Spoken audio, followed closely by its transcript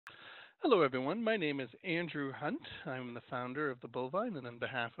Hello, everyone. My name is Andrew Hunt. I'm the founder of the Bovine, and on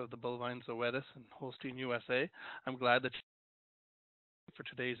behalf of the Bovine Zoetis and Holstein USA, I'm glad that for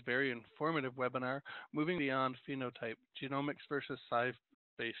today's very informative webinar, moving beyond phenotype, genomics versus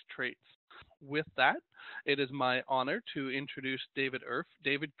size-based traits. With that, it is my honor to introduce David Erf.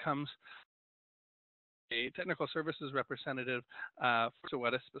 David comes a technical services representative for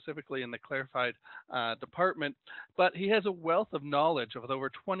Zoetis, specifically in the clarified department, but he has a wealth of knowledge with over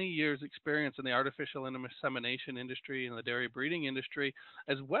 20 years experience in the artificial insemination industry and the dairy breeding industry,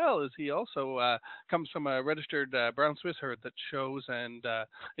 as well as he also comes from a registered brown Swiss herd that shows and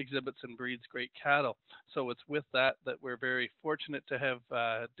exhibits and breeds great cattle. So it's with that we're very fortunate to have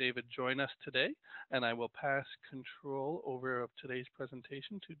David join us today, and I will pass control over of today's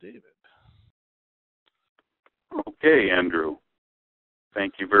presentation to David. Okay, Andrew.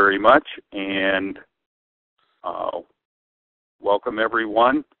 Thank you very much, and welcome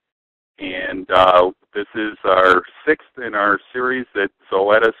everyone. And this is our sixth in our series that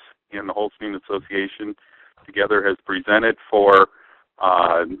Zoetis and the Holstein Association together has presented for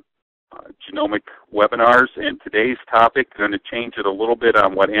genomic webinars. And today's topic, I'm going to change it a little bit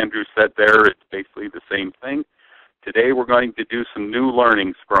on what Andrew said there. It's basically the same thing. Today we're going to do some new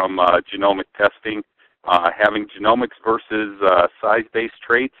learnings from genomic testing, having genomics versus size-based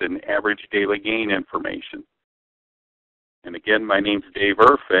traits and average daily gain information. And again, my name's Dave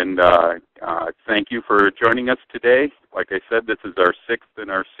Erf, and thank you for joining us today. Like I said, this is our sixth in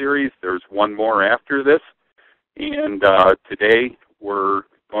our series. There's one more after this. And today we're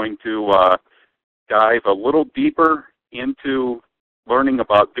going to dive a little deeper into learning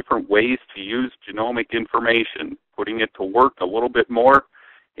about different ways to use genomic information, putting it to work a little bit more,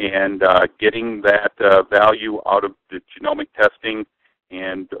 and getting that value out of the genomic testing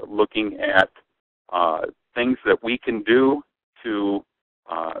and looking at things that we can do to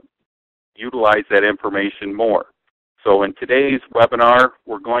utilize that information more. So in today's webinar,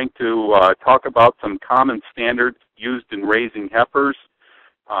 we're going to talk about some common standards used in raising heifers,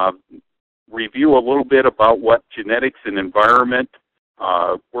 review a little bit about what genetics and environment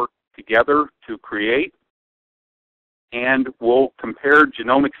work together to create, and we'll compare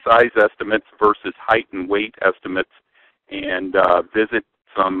genomic size estimates versus height and weight estimates and visit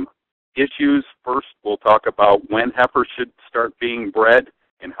some issues. First, we'll talk about when heifers should start being bred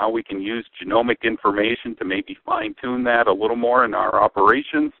and how we can use genomic information to maybe fine-tune that a little more in our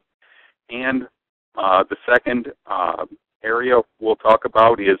operations. And the second area we'll talk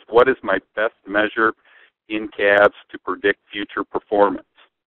about is what is my best measure in calves to predict future performance.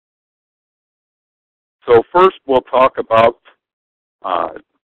 So first, we'll talk about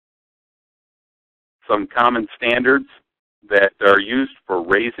some common standards that are used for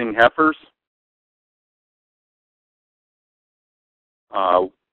raising heifers.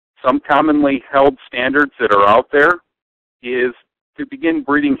 Some commonly held standards that are out there is to begin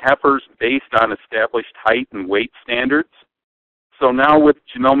breeding heifers based on established height and weight standards. So now with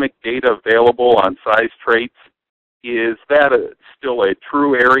genomic data available on size traits, is that still a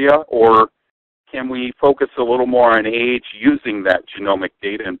true area, or can we focus a little more on age using that genomic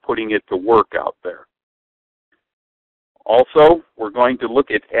data and putting it to work out there? Also, we're going to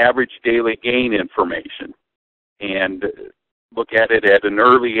look at average daily gain information and look at it at an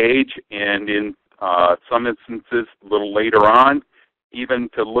early age and in some instances a little later on, even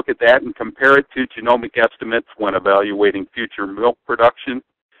to look at that and compare it to genomic estimates when evaluating future milk production,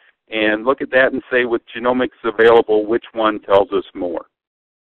 and look at that and say with genomics available, which one tells us more.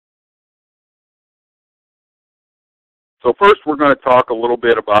 So first, we're going to talk a little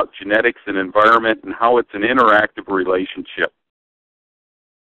bit about genetics and environment and how it's an interactive relationship.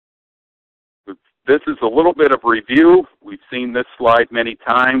 This is a little bit of review. We've seen this slide many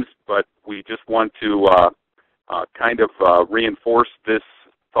times, but we just want to reinforce this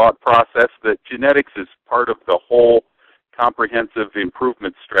thought process that genetics is part of the whole comprehensive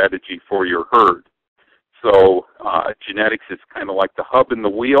improvement strategy for your herd. So genetics is kind of like the hub in the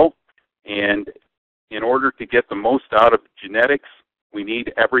wheel, and in order to get the most out of genetics, we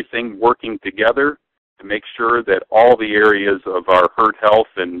need everything working together to make sure that all the areas of our herd health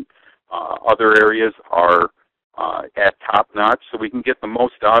and other areas are at top notch so we can get the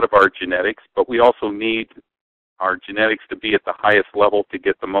most out of our genetics, but we also need our genetics to be at the highest level to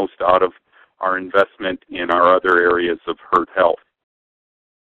get the most out of our investment in our other areas of herd health.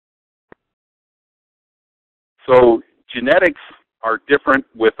 So genetics are different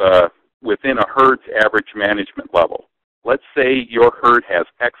within a herd's average management level. Let's say your herd has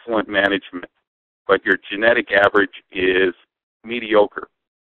excellent management, but your genetic average is mediocre.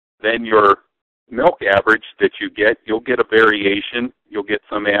 Then your milk average that you get, you'll get a variation. You'll get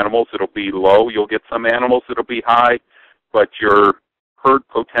some animals that'll be low. You'll get some animals that'll be high, but your herd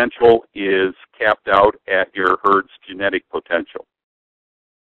potential is capped out at your herd's genetic potential.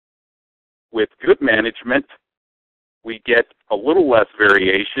 With good management, we get a little less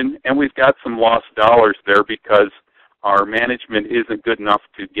variation, and we've got some lost dollars there because our management isn't good enough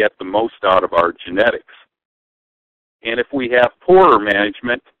to get the most out of our genetics. And if we have poorer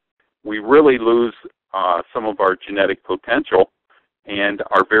management, we really lose some of our genetic potential, and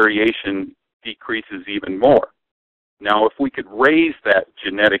our variation decreases even more. Now, if we could raise that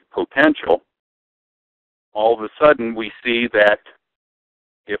genetic potential, all of a sudden we see that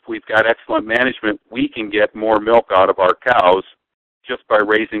if we've got excellent management, we can get more milk out of our cows just by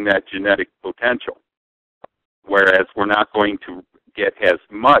raising that genetic potential, whereas we're not going to get as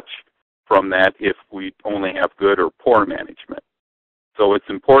much from that if we only have good or poor management. So it's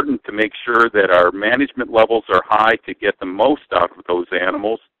important to make sure that our management levels are high to get the most out of those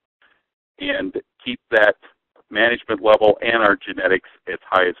animals and keep that management level and our genetics as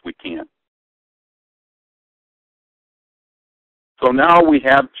high as we can. So now we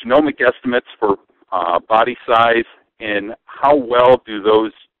have genomic estimates for body size, and how well do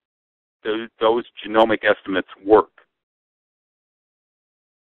those genomic estimates work?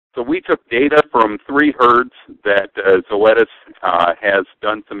 So we took data from 3 herds that Zoetis has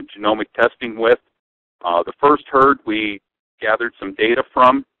done some genomic testing with. The first herd we gathered some data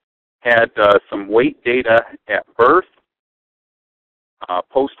from had some weight data at birth,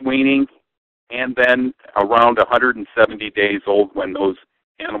 post-weaning, and then around 170 days old when those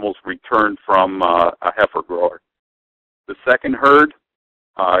animals returned from a heifer grower. The second herd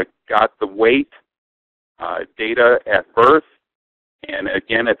got the weight data at birth, and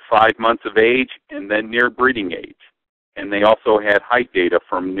again at 5 months of age, and then near breeding age. And they also had height data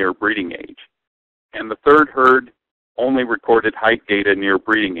from near breeding age. And the third herd only recorded height data near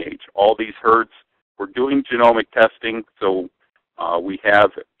breeding age. All these herds were doing genomic testing, so we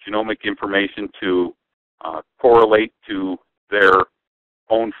have genomic information to correlate to their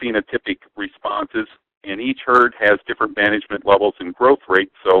own phenotypic responses, and each herd has different management levels and growth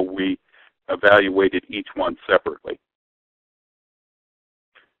rates, so we evaluated each one separately.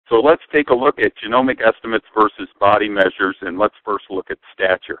 So let's take a look at genomic estimates versus body measures, and let's first look at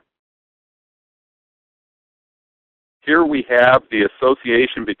stature. Here we have the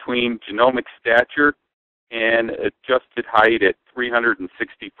association between genomic stature and adjusted height at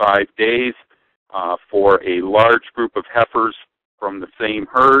 365 days for a large group of heifers from the same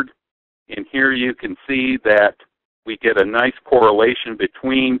herd. And here you can see that we get a nice correlation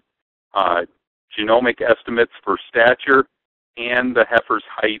between genomic estimates for stature and the heifer's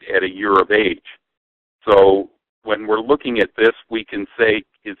height at a year of age. So when we're looking at this, we can say,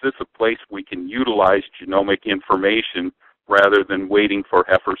 is this a place we can utilize genomic information rather than waiting for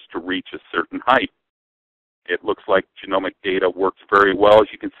heifers to reach a certain height? It looks like genomic data works very well. As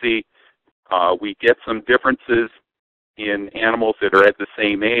you can see, we get some differences in animals that are at the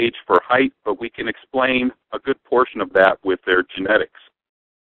same age for height, but we can explain a good portion of that with their genetics.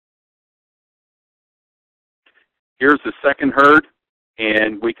 Here's the second herd,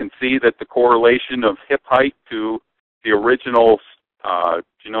 and we can see that the correlation of hip height to the original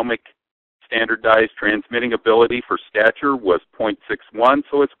genomic standardized transmitting ability for stature was 0.61,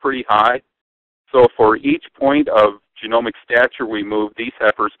 so it's pretty high. So for each point of genomic stature we moved, these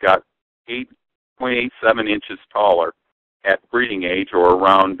heifers got 8.87 inches taller at breeding age, or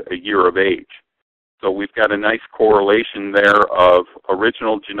around a year of age. So we've got a nice correlation there of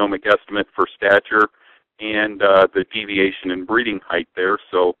original genomic estimate for stature and the deviation in breeding height there.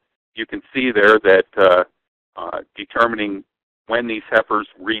 So you can see there that determining when these heifers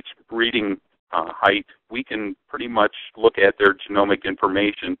reach breeding height, we can pretty much look at their genomic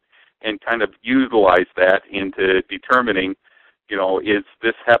information and kind of utilize that into determining, you know, is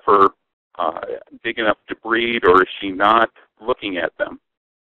this heifer big enough to breed, or is she not, looking at them.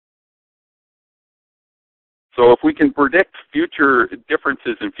 So if we can predict future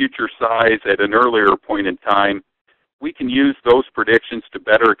differences in future size at an earlier point in time, we can use those predictions to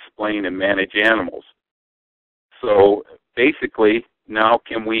better explain and manage animals. So basically, now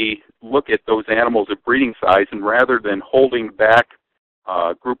can we look at those animals at breeding size, and rather than holding back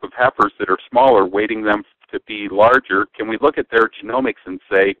a group of heifers that are smaller, waiting them to be larger, can we look at their genomics and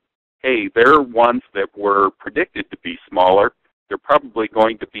say, hey, they're ones that were predicted to be smaller. They're probably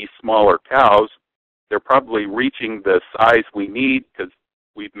going to be smaller cows. They're probably reaching the size we need because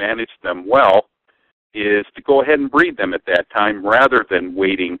we've managed them well, is to go ahead and breed them at that time rather than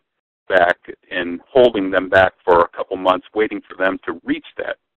waiting back and holding them back for a couple months, waiting for them to reach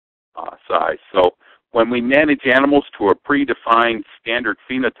that size. So when we manage animals to a predefined standard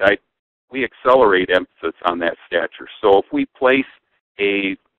phenotype, we accelerate emphasis on that stature. So if we place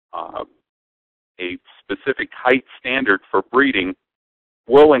a specific height standard for breeding,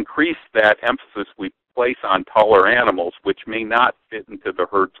 we'll increase that emphasis we place on taller animals, which may not fit into the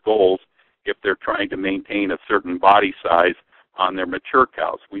herd's goals if they're trying to maintain a certain body size on their mature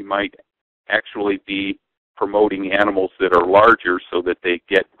cows. We might actually be promoting animals that are larger so that they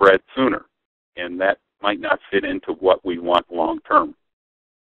get bred sooner, and that might not fit into what we want long term.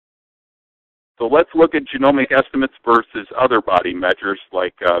 So let's look at genomic estimates versus other body measures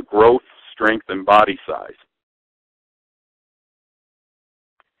like growth, strength, and body size.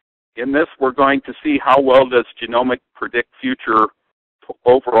 In this, we're going to see how well does genomic predict future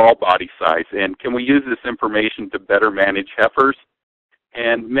overall body size, and can we use this information to better manage heifers?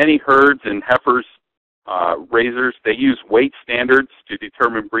 And many herds and heifers, raisers, they use weight standards to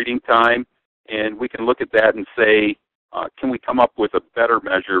determine breeding time, and we can look at that and say, can we come up with a better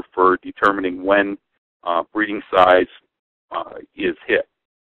measure for determining when breeding size is hit?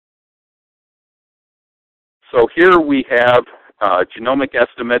 So here we have genomic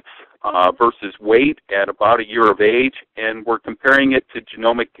estimates versus weight at about a year of age, and we're comparing it to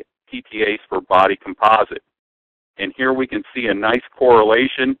genomic PTAs for body composite. And here we can see a nice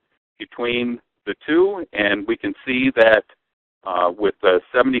correlation between the two, and we can see that with a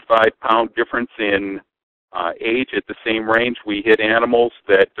 75-pound difference in age at the same range, we hit animals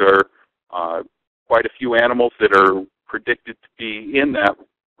that are quite a few animals that are predicted to be in that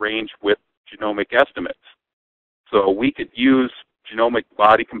range with genomic estimates. So we could use genomic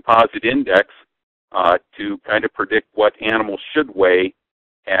body composite index to kind of predict what animals should weigh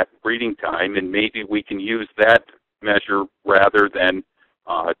at breeding time, and maybe we can use that measure rather than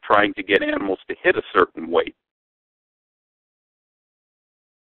trying to get animals to hit a certain weight.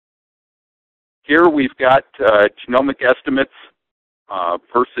 Here we've got genomic estimates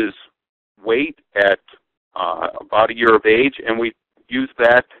versus weight at about a year of age, and we use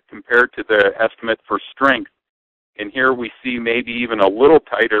that compared to the estimate for strength. And here we see maybe even a little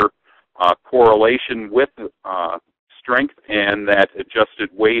tighter correlation with strength and that adjusted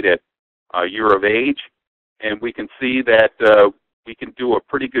weight at a year of age. And we can see that we can do a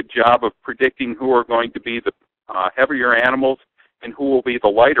pretty good job of predicting who are going to be the heavier animals and who will be the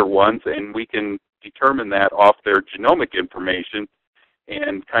lighter ones, and we can determine that off their genomic information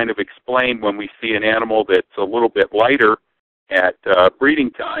and kind of explain when we see an animal that's a little bit lighter at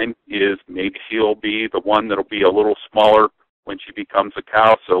breeding time is maybe she'll be the one that'll be a little smaller when she becomes a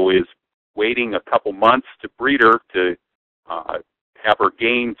cow, so is waiting a couple months to breed her to have her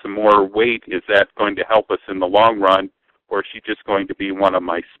gain some more weight, is that going to help us in the long run, or is she just going to be one of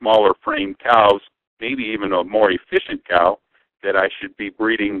my smaller frame cows, maybe even a more efficient cow that I should be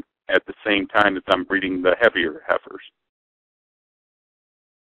breeding at the same time as I'm breeding the heavier heifers?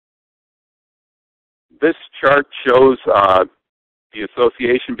 This chart shows the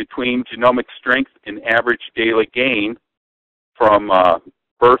association between genomic strength and average daily gain from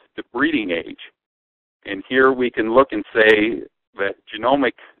birth to breeding age. And here we can look and say that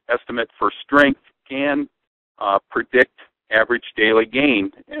genomic estimate for strength can predict average daily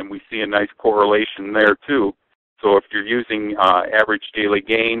gain, and we see a nice correlation there too. So if you're using average daily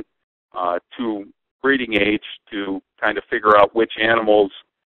gain to breeding age to kind of figure out which animals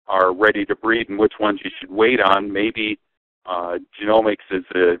are ready to breed and which ones you should wait on, maybe genomics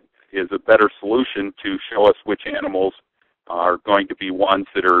is a better solution to show us which animals are going to be ones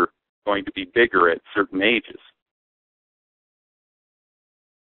that are going to be bigger at certain ages.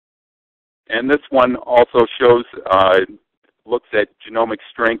 And this one also shows, looks at genomic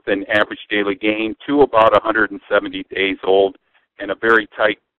strength and average daily gain to about 170 days old, and a very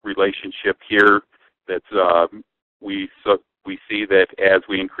tight relationship here. That's we see that as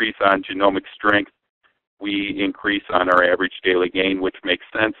we increase on genomic strength, we increase on our average daily gain, which makes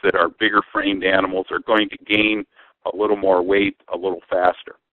sense that our bigger framed animals are going to gain a little more weight a little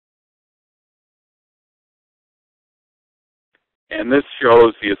faster. And this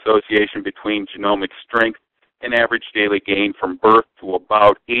shows the association between genomic strength and average daily gain from birth to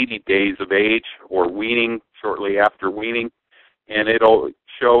about 80 days of age, or weaning, shortly after weaning. And it'll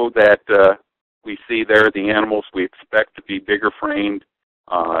show that we see there the animals we expect to be bigger framed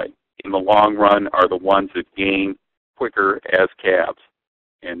in the long run are the ones that gain quicker as calves.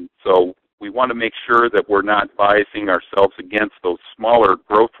 And so we want to make sure that we're not biasing ourselves against those smaller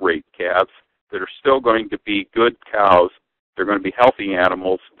growth rate calves that are still going to be good cows. They're going to be healthy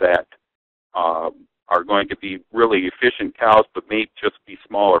animals that are going to be really efficient cows, but may just be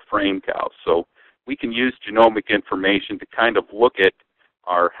smaller frame cows. So we can use genomic information to kind of look at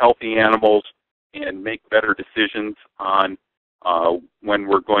our healthy animals and make better decisions on when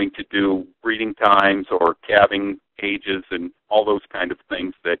we're going to do breeding times or calving ages and all those kind of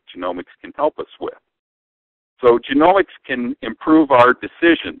things that genomics can help us with. So genomics can improve our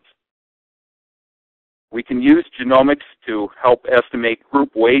decisions. We can use genomics to help estimate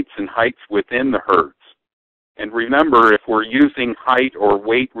group weights and heights within the herds. And remember, if we're using height or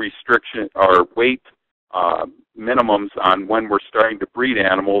weight restriction or weight minimums on when we're starting to breed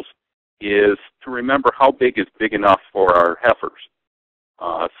animals, is to remember how big is big enough for our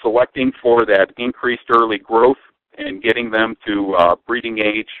heifers. Selecting for that increased early growth and getting them to breeding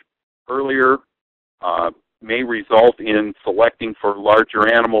age earlier may result in selecting for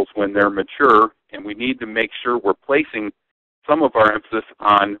larger animals when they're mature, and we need to make sure we're placing some of our emphasis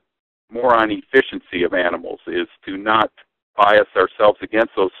on more on efficiency of animals, is to not bias ourselves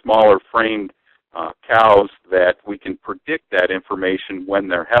against those smaller framed cows that we can predict that information when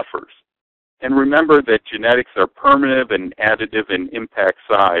they're heifers. And remember that genetics are permanent and additive in impact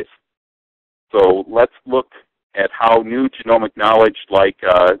size. So let's look at how new genomic knowledge, like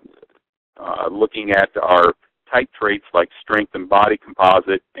looking at our type traits like strength and body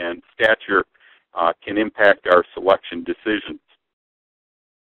composite and stature, can impact our selection decisions.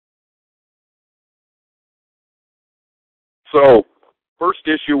 So first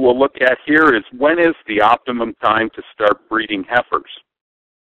issue we'll look at here is, when is the optimum time to start breeding heifers?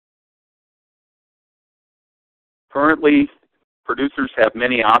 Currently, producers have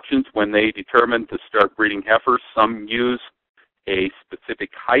many options when they determine to start breeding heifers. Some use a specific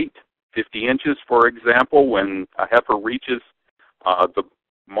height, 50 inches, for example. When a heifer reaches the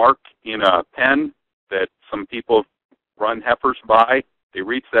mark in a pen that some people run heifers by, they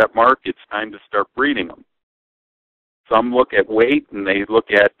reach that mark, it's time to start breeding them. Some look at weight, and they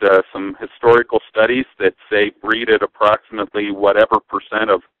look at some historical studies that say breed at approximately whatever %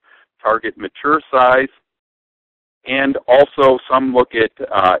 of target mature size. And also some look at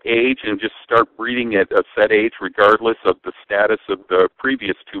age and just start breeding at a set age regardless of the status of the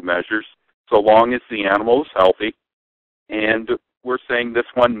previous two measures, so long as the animal is healthy. And we're saying this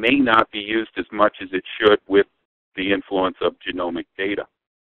one may not be used as much as it should with the influence of genomic data.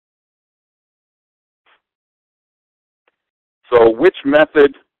 So which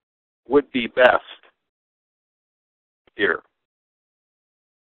method would be best here?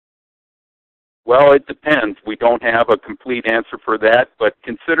 Well, it depends. We don't have a complete answer for that, but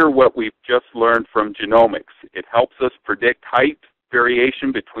consider what we've just learned from genomics. It helps us predict height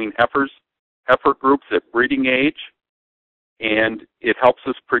variation between heifer groups at breeding age, and it helps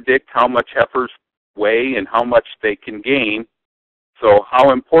us predict how much heifers weigh and how much they can gain. So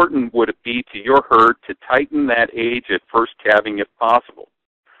how important would it be to your herd to tighten that age at first calving if possible,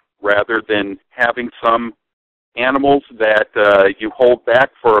 rather than having some animals that you hold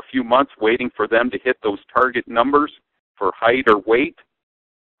back for a few months waiting for them to hit those target numbers for height or weight?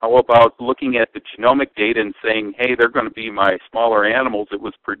 How about looking at the genomic data and saying, hey, they're going to be my smaller animals. It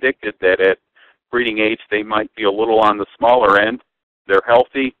was predicted that at breeding age they might be a little on the smaller end. They're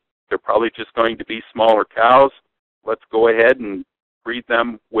healthy. They're probably just going to be smaller cows. Let's go ahead and breed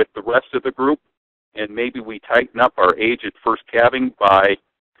them with the rest of the group, and maybe we tighten up our age at first calving by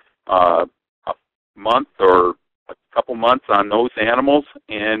a month or a couple months on those animals,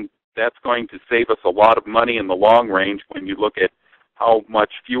 and that's going to save us a lot of money in the long range when you look at how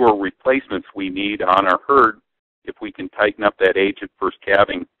much fewer replacements we need on our herd if we can tighten up that age at first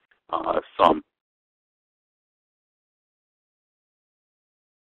calving some.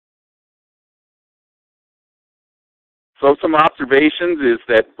 So some observations is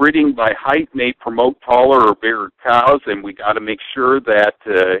that breeding by height may promote taller or bigger cows, and we got to make sure that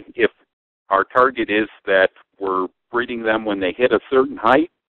if our target is that we're breeding them when they hit a certain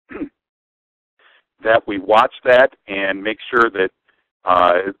height, that we watch that and make sure that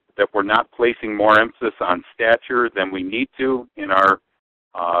that we're not placing more emphasis on stature than we need to in our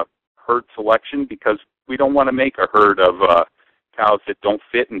herd selection, because we don't want to make a herd of cows that don't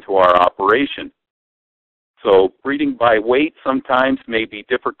fit into our operation. So breeding by weight sometimes may be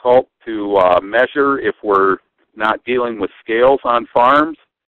difficult to measure if we're not dealing with scales on farms,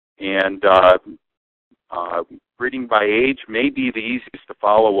 and breeding by age may be the easiest to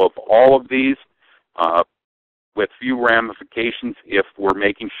follow of all of these, with few ramifications if we're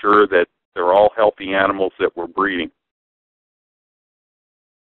making sure that they're all healthy animals that we're breeding.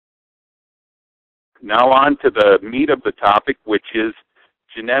 Now on to the meat of the topic, which is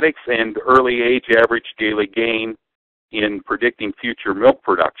genetics and early age average daily gain in predicting future milk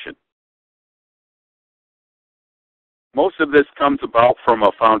production. Most of this comes about from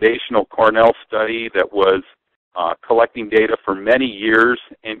a foundational Cornell study that was collecting data for many years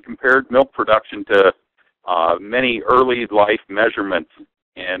and compared milk production to many early life measurements,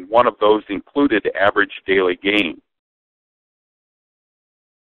 and one of those included average daily gain.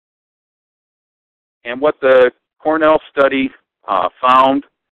 And what the Cornell study found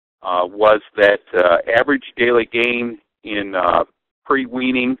was that average daily gain in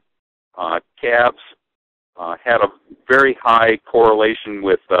pre-weaning calves had a very high correlation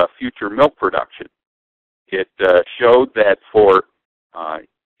with future milk production. It showed that for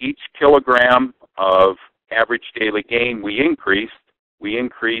each kilogram of average daily gain we increased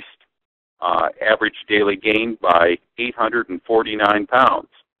average daily gain by 849 pounds,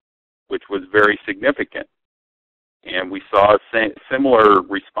 which was very significant. And we saw a similar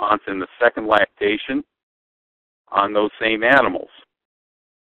response in the second lactation on those same animals.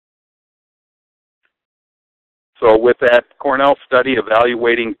 So with that Cornell study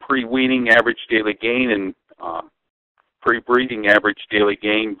evaluating pre-weaning average daily gain and pre-breeding average daily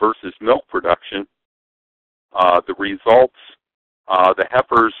gain versus milk production, the results, the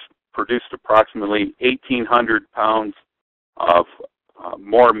heifers produced approximately 1,800 pounds of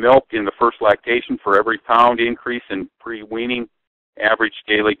more milk in the first lactation for every pound increase in pre-weaning average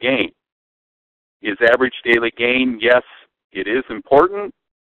daily gain. Is average daily gain? Yes, it is important.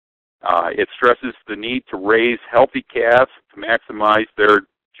 It stresses the need to raise healthy calves to maximize their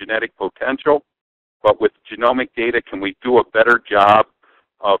genetic potential. But with genomic data, can we do a better job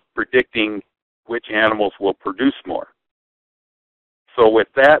of predicting which animals will produce more? So with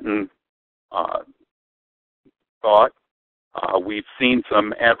that in thought, we've seen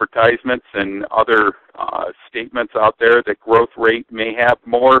some advertisements and other statements out there that growth rate may have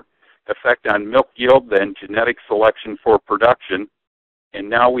more effect on milk yield than genetic selection for production. And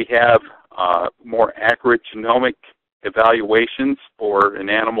now we have more accurate genomic evaluations for an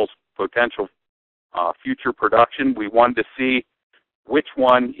animal's potential future production. We wanted to see which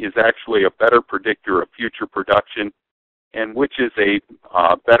one is actually a better predictor of future production and which is a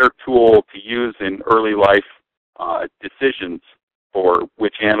better tool to use in early life decisions for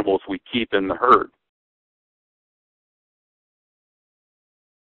which animals we keep in the herd.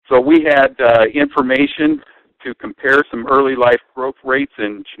 So we had information to compare some early life growth rates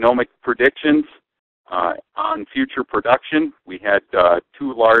and genomic predictions on future production. We had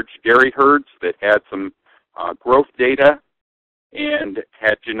two large dairy herds that had some growth data and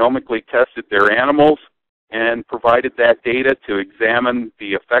had genomically tested their animals and provided that data to examine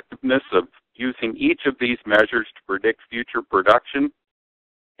the effectiveness of using each of these measures to predict future production.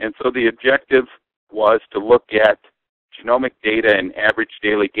 And so the objective was to look at genomic data and average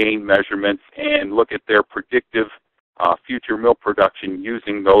daily gain measurements and look at their predictive future milk production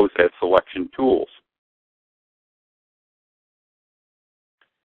using those as selection tools.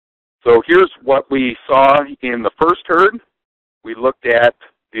 So here's what we saw in the first herd. We looked at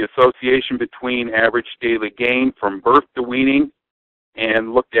the association between average daily gain from birth to weaning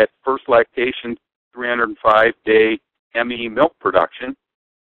and looked at first lactation 305-day ME milk production.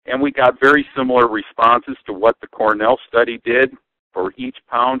 And we got very similar responses to what the Cornell study did. For each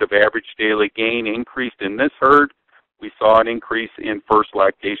pound of average daily gain increased in this herd, we saw an increase in first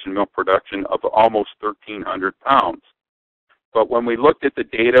lactation milk production of almost 1,300 pounds. But when we looked at the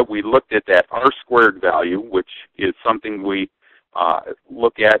data, we looked at that R-squared value, which is something we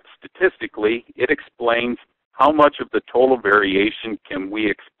look at statistically. It explains how much of the total variation can we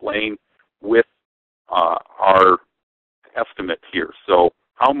explain with our estimates here. So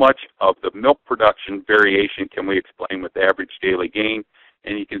how much of the milk production variation can we explain with average daily gain?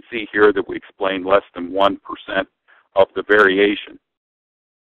 And you can see here that we explain less than 1% of the variation.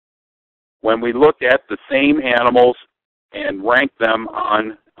 When we looked at the same animals and ranked them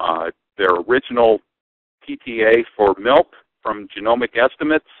on their original PTA for milk from genomic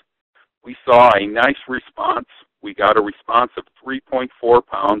estimates, we saw a nice response. We got a response of 3.4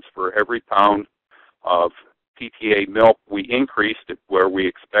 pounds for every pound of PTA milk. We increased it where we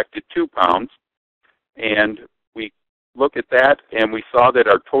expected 2 pounds. And we looked at that and we saw that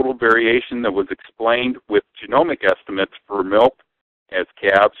our total variation that was explained with genomic estimates for milk as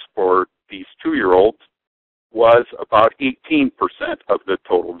calves for these 2-year-olds was about 18% of the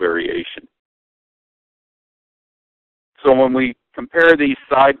total variation. So when we compare these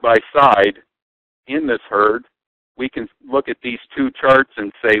side by side in this herd, we can look at these two charts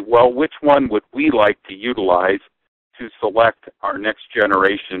and say, well, which one would we like to utilize to select our next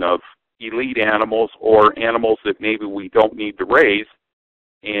generation of elite animals or animals that maybe we don't need to raise?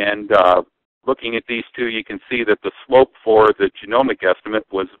 And looking at these two, you can see that the slope for the genomic estimate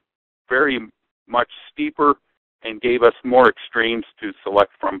was very much steeper and gave us more extremes to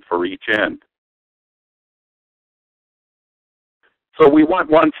select from for each end. So we went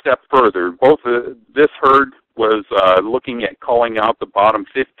one step further. This herd was looking at calling out the bottom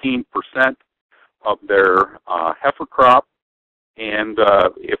 15% of their heifer crop, and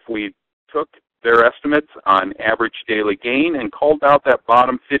if we took their estimates on average daily gain and called out that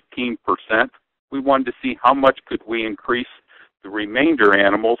bottom 15%, we wanted to see how much could we increase the remainder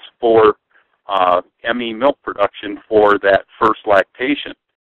animals for ME milk production for that first lactation.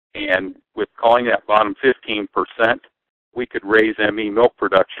 And with calling that bottom 15%, we could raise ME milk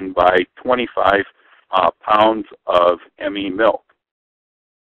production by 25 pounds of ME milk.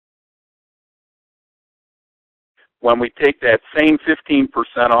 When we take that same 15%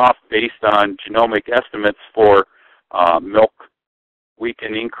 off based on genomic estimates for milk, we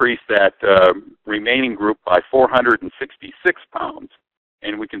can increase that remaining group by 466 pounds.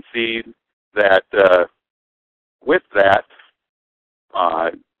 And we can see that with that,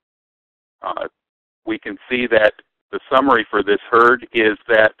 we can see that the summary for this herd is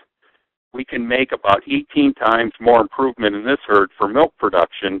that we can make about 18 times more improvement in this herd for milk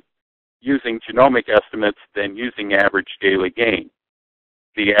production using genomic estimates than using average daily gain.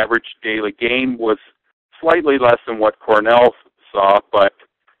 The average daily gain was slightly less than what Cornell saw, but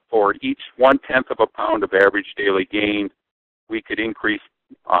for each 1/10 of a pound of average daily gain, we could increase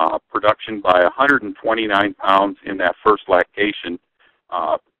production by 129 pounds in that first lactation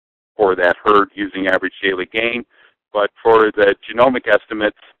for that herd using average daily gain. But for the genomic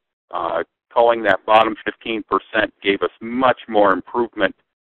estimates, calling that bottom 15% gave us much more improvement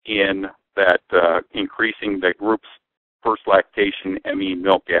in that increasing the group's first lactation ME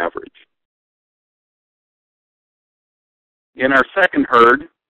milk average. In our second herd,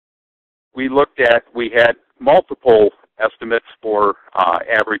 we had multiple estimates for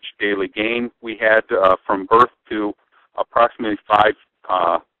average daily gain. We had from birth to approximately 5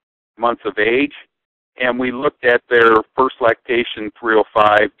 months of age, and we looked at their first lactation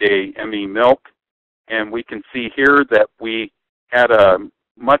 305-day ME milk, and we can see here that we had a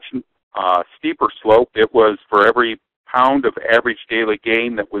much steeper slope. It was for every pound of average daily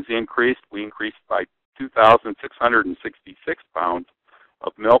gain that was increased, we increased by 2,666 pounds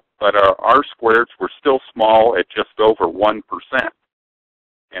of milk, but our R-squareds were still small at just over 1%,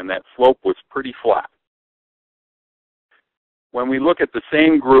 and that slope was pretty flat. When we look at the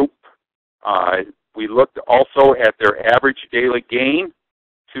same group, we looked also at their average daily gain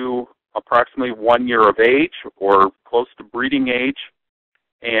to approximately 1 year of age or close to breeding age,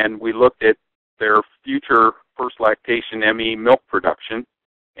 and we looked at their future first lactation ME milk production,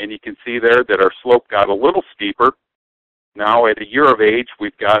 and you can see there that our slope got a little steeper. Now at a year of age,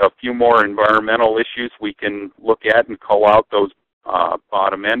 we've got a few more environmental issues we can look at and call out those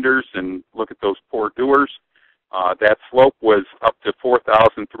bottom enders and look at those poor doers. That slope was up to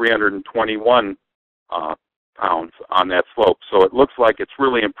 4,321 pounds on that slope. So it looks like it's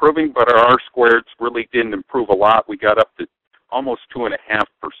really improving, but our R-squareds really didn't improve a lot. We got up to almost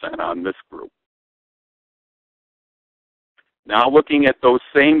 2.5% on this group. Now looking at those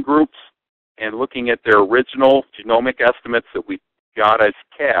same groups and looking at their original genomic estimates that we got as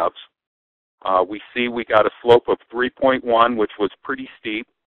calves, we see we got a slope of 3.1, which was pretty steep.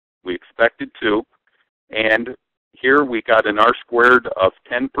 We expected 2. And here we got an R-squared of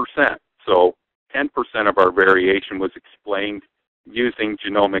 10%. So 10% of our variation was explained using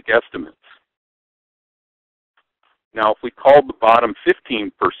genomic estimates. Now if we called the bottom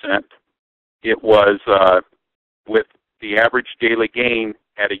 15%, it was with the average daily gain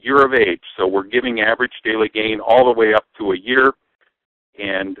at a year of age. So we're giving average daily gain all the way up to a year,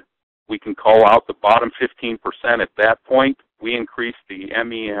 and we can call out the bottom 15% at that point. We increase the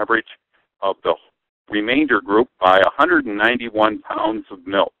ME average of the remainder group by 191 pounds of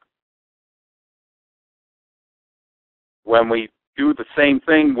milk. When we do the same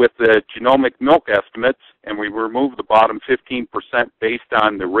thing with the genomic milk estimates and we remove the bottom 15% based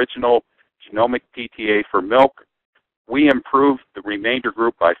on the original genomic PTA for milk, we improved the remainder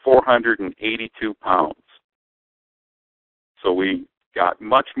group by 482 pounds. So we got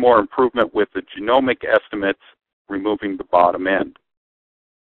much more improvement with the genomic estimates removing the bottom end.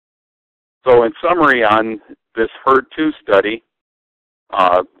 So in summary on this herd 2 study,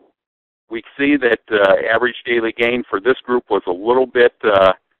 we see that average daily gain for this group was a little bit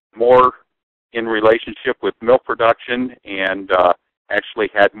more in relationship with milk production and actually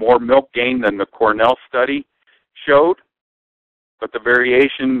had more milk gain than the Cornell study showed, but the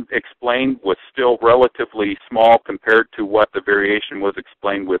variation explained was still relatively small compared to what the variation was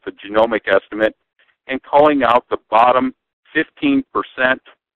explained with a genomic estimate, and calling out the bottom 15%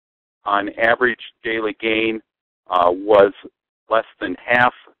 on average daily gain was less than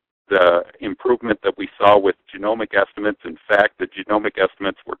half the improvement that we saw with genomic estimates. In fact, the genomic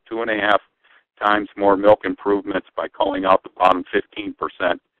estimates were 2.5 times more milk improvements by calling out the bottom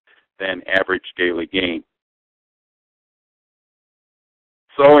 15% than average daily gain.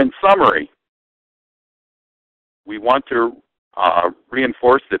 So in summary, we want to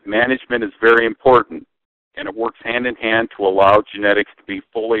reinforce that management is very important, and it works hand in hand to allow genetics to be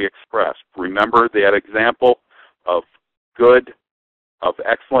fully expressed. Remember that example of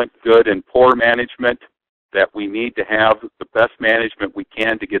excellent, good, and poor management, that we need to have the best management we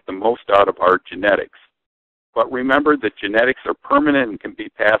can to get the most out of our genetics. But remember that genetics are permanent and can be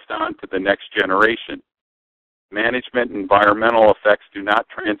passed on to the next generation. Management and environmental effects do not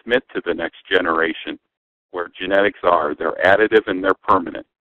transmit to the next generation, where genetics are. They're additive and they're permanent.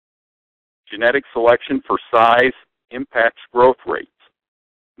 Genetic selection for size impacts growth rates.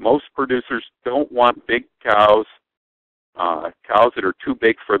 Most producers don't want big cows, cows that are too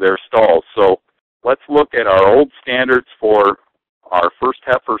big for their stalls. So let's look at our old standards for our first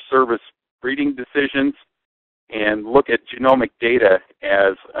heifer service breeding decisions and look at genomic data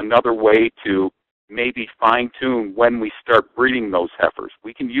as another way to maybe fine-tune when we start breeding those heifers.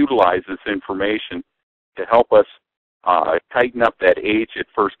 We can utilize this information to help us tighten up that age at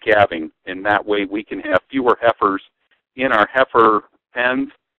first calving, and that way we can have fewer heifers in our heifer pens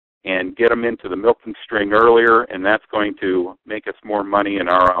and get them into the milking string earlier, and that's going to make us more money in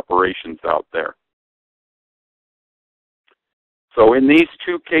our operations out there. So in these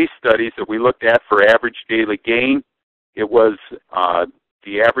two case studies that we looked at for average daily gain, it was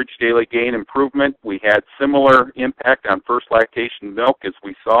the average daily gain improvement. We had similar impact on first lactation milk as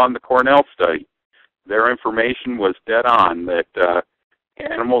we saw in the Cornell study. Their information was dead on, that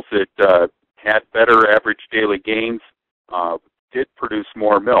animals that had better average daily gains did produce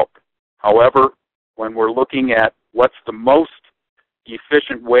more milk. However, when we're looking at what's the most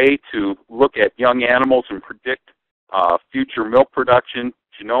efficient way to look at young animals and predict future milk production,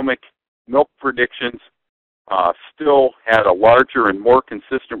 genomic milk predictions still had a larger and more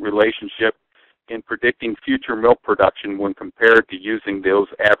consistent relationship in predicting future milk production when compared to using those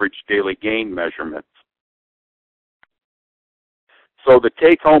average daily gain measurements. So the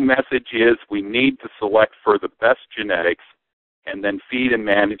take-home message is we need to select for the best genetics and then feed and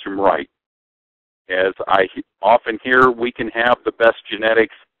manage them right. As I often hear, we can have the best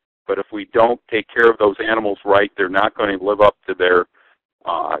genetics, but if we don't take care of those animals right, they're not going to live up to their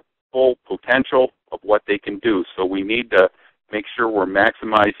full potential of what they can do. So we need to make sure we're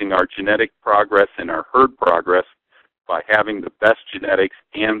maximizing our genetic progress and our herd progress by having the best genetics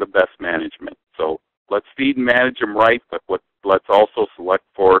and the best management. So let's feed and manage them right, but let's also select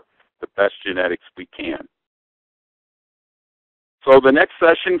for the best genetics we can. So the next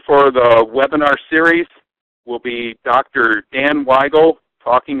session for the webinar series will be Dr. Dan Weigel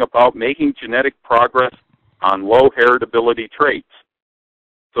talking about making genetic progress on low heritability traits.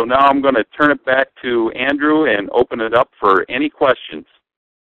 So now I'm going to turn it back to Andrew and open it up for any questions.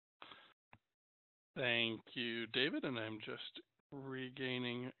 Thank you, David, and I'm just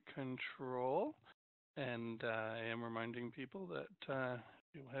regaining control. And I am reminding people that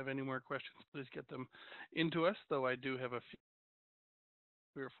if you have any more questions, please get them into us, though I do have a few,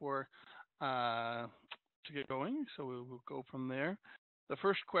 3 or 4 to get going, so we'll go from there. The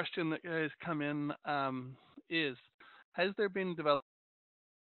first question that has come in is, has there been developing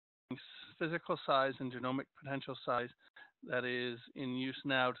physical size and genomic potential size that is in use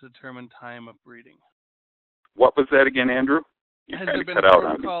now to determine time of breeding? What was that again, Andrew? Has there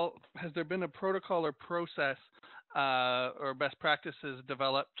been a protocol or process or best practices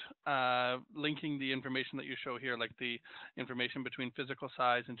developed linking the information that you show here, like the information between physical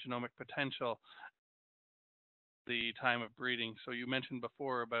size and genomic potential, the time of breeding? So you mentioned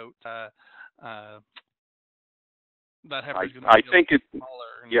before about that heifer's going to be I think it's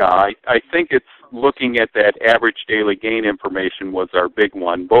smaller. Yeah, I think it's looking at that average daily gain information was our big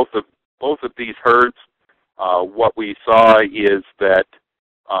one. Both of these herds, what we saw is that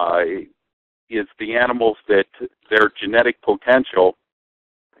is the animals that their genetic potential.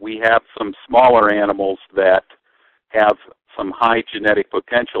 We have some smaller animals that have some high genetic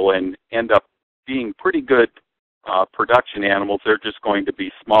potential and end up being pretty good production animals. They're just going to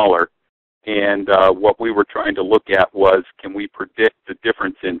be smaller. And what we were trying to look at was, can we predict the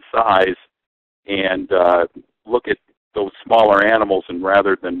difference in size and look at those smaller animals, and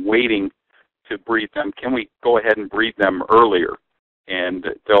rather than waiting to breed them, can we go ahead and breed them earlier? And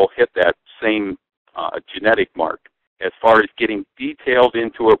they'll hit that same genetic mark. As far as getting detailed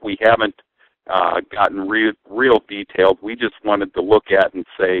into it, we haven't gotten real detailed. We just wanted to look at and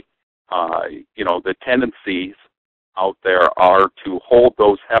say, the tendencies out there are to hold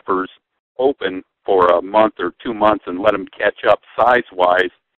those heifers open for a month or 2 months and let them catch up size-wise.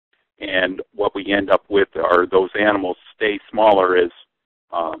 And what we end up with are those animals stay smaller as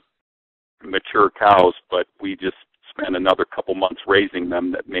mature cows, but we just spend another couple months raising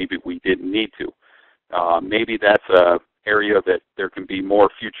them that maybe we didn't need to. Maybe that's a area that there can be more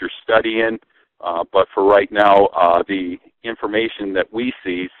future study in, but for right now, the information that we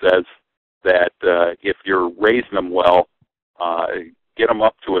see says that if you're raising them well, get them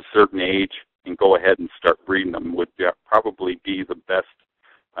up to a certain age and go ahead and start breeding them would probably be the best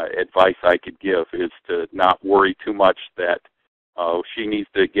advice I could give, is to not worry too much that she needs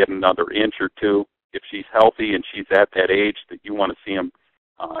to get another inch or two. If she's healthy and she's at that age that you want to see them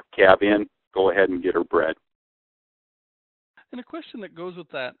calve in, go ahead and get her bred. And a question that goes with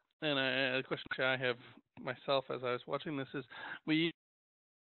that, and a question I have myself as I was watching this, is we use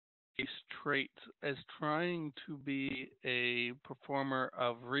these traits as trying to be a performer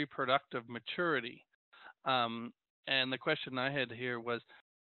of reproductive maturity. And the question I had here was,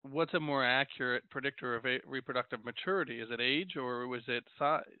 what's a more accurate predictor of reproductive maturity? Is it age or was it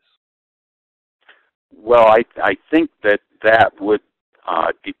size? Well, I think that would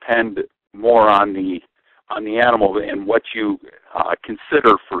depend more on the animal and what you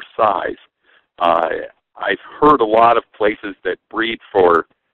consider for size. I've heard a lot of places that breed for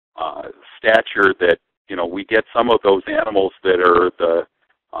stature that, we get some of those animals that are the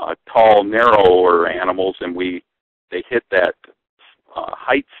tall, narrower animals, and they hit that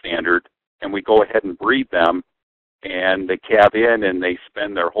height standard, and we go ahead and breed them, and they calve in and they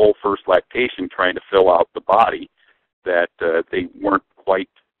spend their whole first lactation trying to fill out the body, that they weren't quite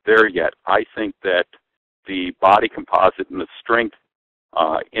there yet. I think that the body composite and the strength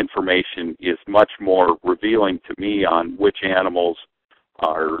information is much more revealing to me on which animals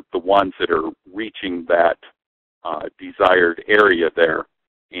are the ones that are reaching that desired area there.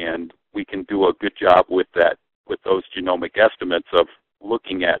 And we can do a good job with that, with those genomic estimates of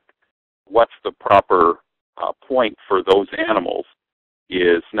looking at what's the proper point for those animals,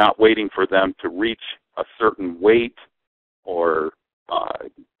 is not waiting for them to reach a certain weight or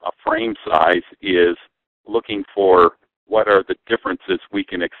a frame size, is looking for what are the differences we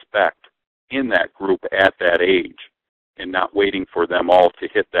can expect in that group at that age, and not waiting for them all to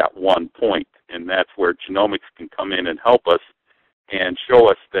hit that one point. And that's where genomics can come in and help us and show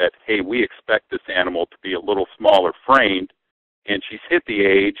us that, hey, we expect this animal to be a little smaller framed, and she's hit the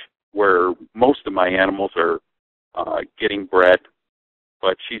age where most of my animals are getting bred,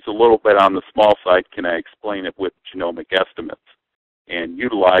 but she's a little bit on the small side. Can I explain it with genomic estimates and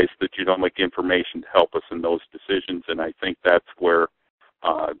utilize the genomic information to help us in those decisions? And I think that's where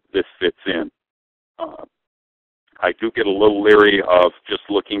this fits in. I do get a little leery of just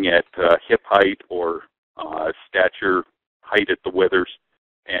looking at hip height or stature height at the withers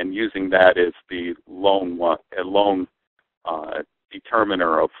and using that as the lone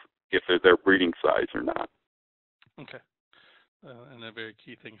determiner of if they're breeding size or not. Okay. And a very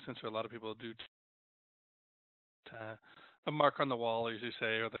key thing, since there are a lot of people who do a mark on the wall, as you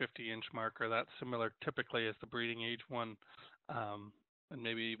say, or the 50-inch marker, that's similar typically as the breeding age one. And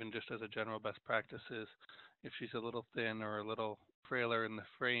maybe even just as a general best practice is, if she's a little thin or a little frailer in the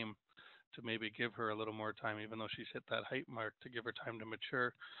frame, to maybe give her a little more time, even though she's hit that height mark, to give her time to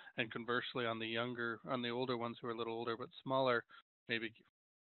mature. And conversely, on the older ones who are a little older but smaller, maybe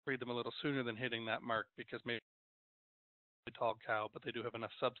breed them a little sooner than hitting that mark, because maybe a tall cow, but they do have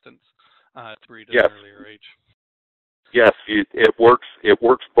enough substance to breed at an earlier age. Yes, it works. It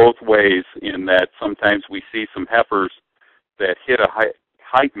works both ways, in that sometimes we see some heifers that hit a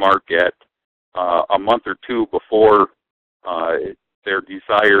height mark at a month or two before their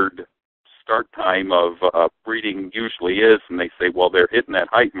desired start time of breeding usually is, and they say, well, they're hitting that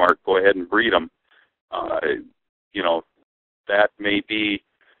height mark, go ahead and breed them. That may be,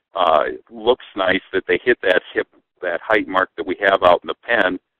 looks nice that they hit that height mark that we have out in the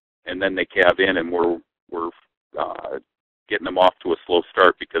pen, and then they calve in, and we're getting them off to a slow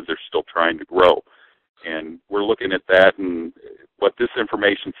start because they're still trying to grow. And we're looking at that, and what this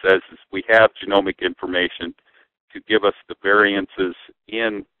information says is we have genomic information to give us the variances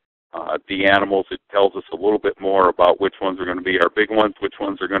in the animals. It tells us a little bit more about which ones are going to be our big ones, which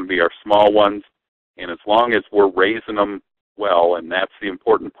ones are going to be our small ones. And as long as we're raising them well, and that's the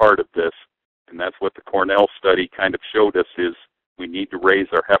important part of this, and that's what the Cornell study kind of showed us, is we need to raise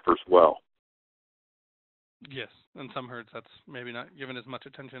our heifers well. Yes, in some herds that's maybe not given as much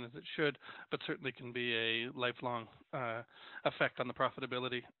attention as it should, but certainly can be a lifelong effect on the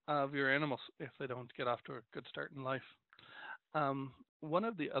profitability of your animals if they don't get off to a good start in life. one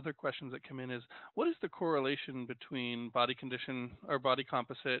of the other questions that come in is, what is the correlation between body condition or body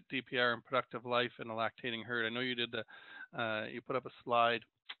composite, DPR, and productive life in a lactating herd? I know you did you put up a slide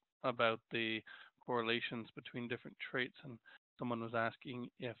about the correlations between different traits, and someone was asking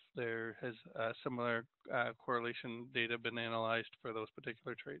if there has similar correlation data been analyzed for those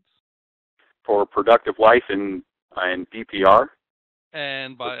particular traits. For productive life and DPR?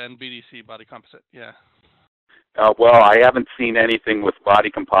 And BDC, body composite, yeah. Well, I haven't seen anything with body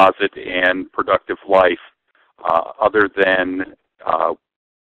composite and productive life other than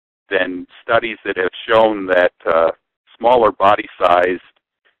studies that have shown that smaller body-sized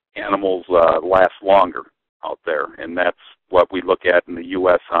animals last longer out there, and that's what we look at in the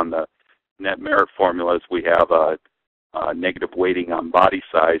U.S. on the net merit formulas. We have a negative weighting on body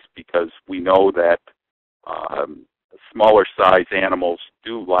size because we know that smaller size animals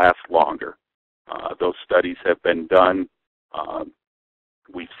do last longer. Those studies have been done.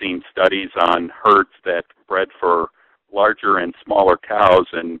 We've seen studies on herds that bred for larger and smaller cows,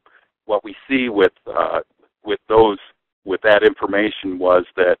 and what we see with that information was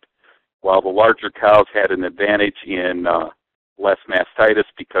that while the larger cows had an advantage in less mastitis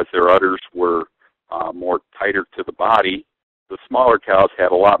because their udders were more tighter to the body, the smaller cows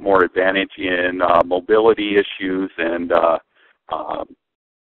had a lot more advantage in mobility issues and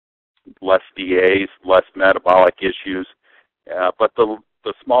less DAs, less metabolic issues. But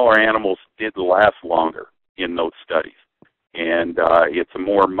the smaller animals did last longer in those studies. And it's a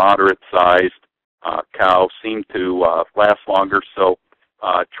more moderate-sized cow, seemed to last longer. So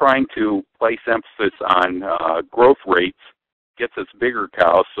trying to place emphasis on growth rates gets us bigger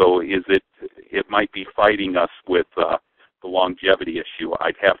cows, so it might be fighting us with the longevity issue.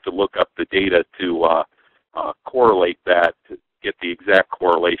 I'd have to look up the data to correlate that, to get the exact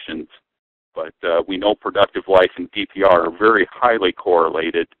correlations. But we know productive life and DPR are very highly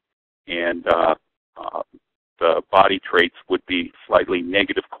correlated, and the body traits would be slightly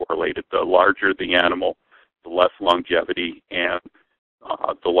negative correlated. The larger the animal, the less longevity and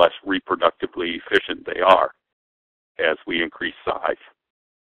the less reproductively efficient they are as we increase size.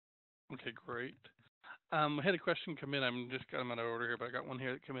 Okay, great. I had a question come in. I'm out of order here, but I got one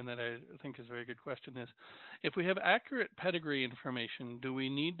here that came in that I think is a very good question. Is, if we have accurate pedigree information, do we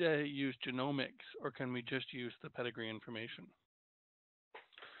need to use genomics, or can we just use the pedigree information?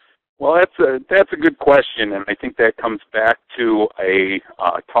 Well, that's a good question, and I think that comes back to a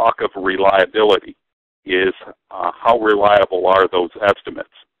talk of reliability. Is how reliable are those estimates?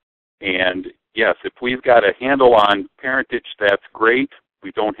 And yes, if we've got a handle on parentage, that's great.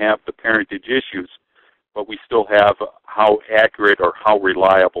 We don't have the parentage issues, but we still have how accurate or how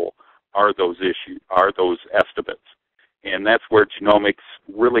reliable are those estimates. And that's where genomics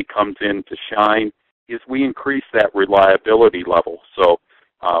really comes in to shine, is we increase that reliability level. So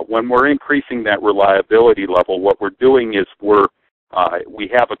when we're increasing that reliability level, what we're doing is we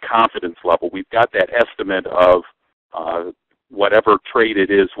have a confidence level. We've got that estimate of whatever trait it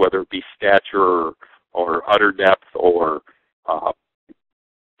is, whether it be stature or udder depth or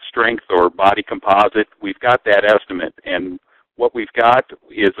strength or body composite. We've got that estimate, and what we've got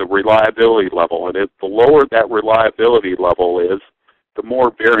is a reliability level. And the lower that reliability level is, the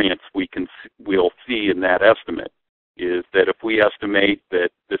more variance we'll see in that estimate. Is that if we estimate that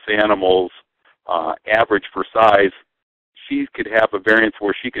this animal's average for size, she could have a variance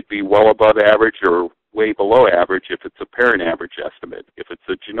where she could be well above average or way below average if it's a parent average estimate. If it's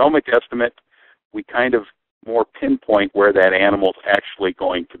a genomic estimate, we kind of more pinpoint where that animal's actually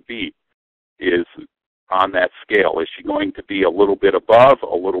going to be, is on that scale. Is she going to be a little bit above,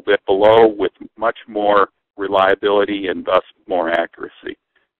 a little bit below, with much more reliability and thus more accuracy?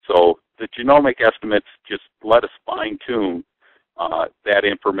 So the genomic estimates just let us fine-tune that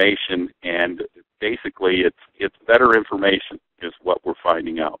information, and basically it's better information is what we're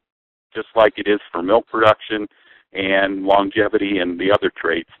finding out. Just like it is for milk production and longevity and the other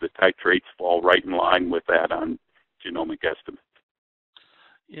traits, the type traits fall right in line with that on genomic estimates.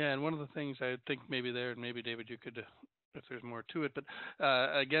 Yeah, and one of the things I think maybe there, and maybe David, you could, if there's more to it, but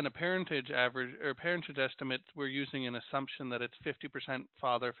again, a parentage average or parentage estimate, we're using an assumption that it's 50%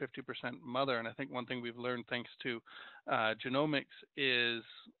 father, 50% mother, and I think one thing we've learned thanks to genomics is,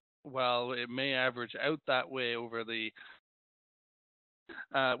 while it may average out that way over the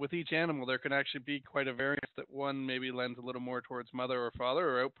with each animal, there can actually be quite a variance that one maybe lends a little more towards mother or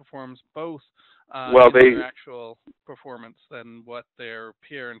father, or outperforms both in their actual performance than what their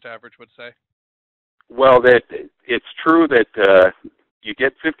parent average would say. Well, that it's true that you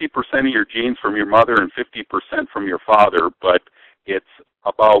get 50% of your genes from your mother and 50% from your father, but it's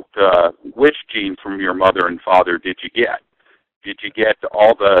about which gene from your mother and father did you get. Did you get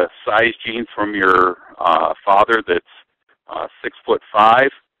all the size genes from your father that's 6'5"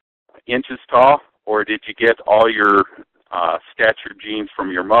 tall, or did you get all your stature genes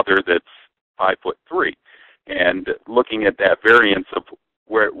from your mother that's 5'3"? And looking at that variance of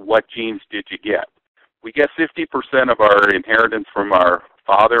what genes did you get? We get 50% of our inheritance from our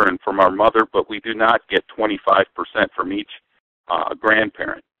father and from our mother, but we do not get 25% from each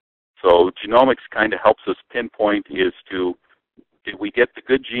grandparent. So genomics kind of helps us pinpoint as to, did we get the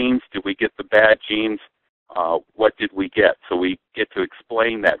good genes? Did we get the bad genes? What did we get? So we get to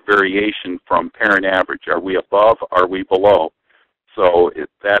explain that variation from parent average. Are we above? Are we below? So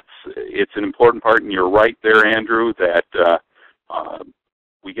it's an important part, and you're right there, Andrew, that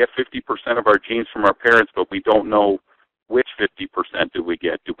we get 50% of our genes from our parents, but we don't know which 50% do we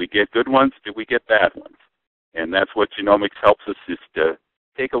get. Do we get good ones? Do we get bad ones? And that's what genomics helps us, is to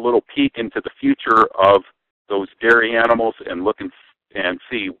take a little peek into the future of those dairy animals and look and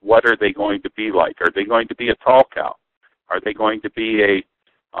see, what are they going to be like? Are they going to be a tall cow? Are they going to be a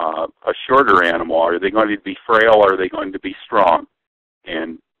shorter animal? Are they going to be frail? Are they going to be strong?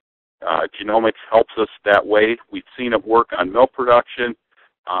 And genomics helps us that way. We've seen it work on milk production,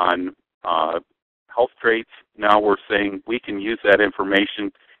 on health traits. Now we're saying we can use that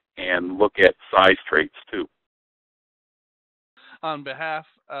information and look at size traits too. On behalf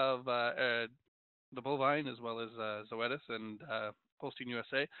of the Bovine, as well as Zoetis and Holstein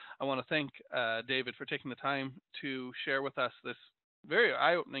USA, I want to thank David for taking the time to share with us this very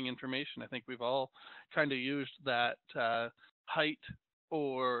eye-opening information. I think we've all kind of used that height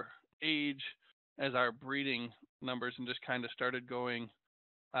or age as our breeding numbers and just kind of started going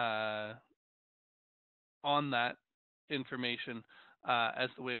on that information as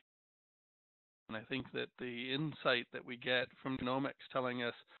the way. And I think that the insight that we get from genomics telling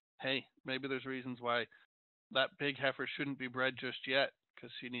us, hey, maybe there's reasons why that big heifer shouldn't be bred just yet,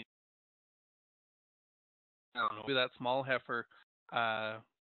 because she needs, I don't know, maybe that small heifer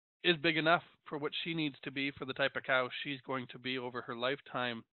is big enough for what she needs to be for the type of cow she's going to be over her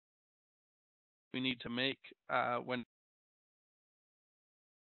lifetime. We need to make when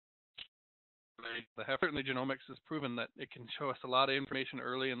the heifer. Certainly genomics has proven that it can show us a lot of information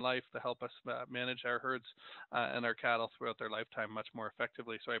early in life to help us manage our herds and our cattle throughout their lifetime much more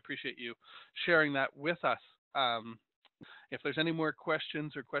effectively. So I appreciate you sharing that with us. If there's any more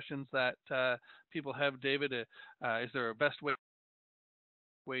questions that people have, David, is there a best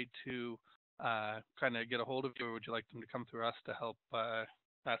way to kind of get a hold of you, or would you like them to come through us to help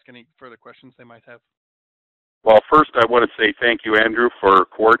ask any further questions they might have? Well, first I want to say thank you, Andrew, for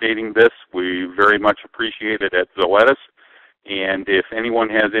coordinating this. We very much appreciate it at Zoetis. And if anyone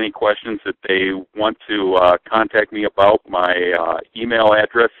has any questions that they want to contact me about, my email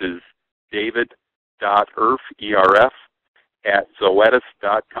address is david.erf, E-R-F,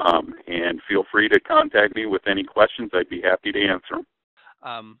 @zoetis.com. And feel free to contact me with any questions. I'd be happy to answer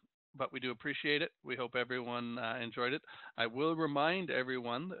them. But we do appreciate it. We hope everyone enjoyed it. I will remind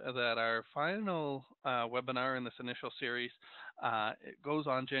everyone that our final webinar in this initial series, it goes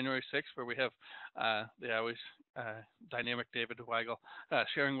on January 6th, where we have the always dynamic David Weigel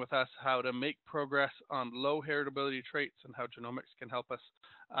sharing with us how to make progress on low heritability traits and how genomics can help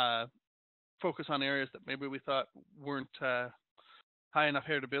us focus on areas that maybe we thought weren't high enough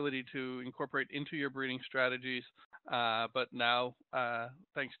heritability to incorporate into your breeding strategies. But now,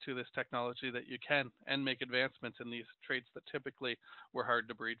 thanks to this technology, that you can and make advancements in these traits that typically were hard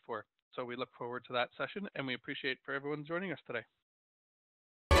to breed for. So we look forward to that session, and we appreciate for everyone joining us today.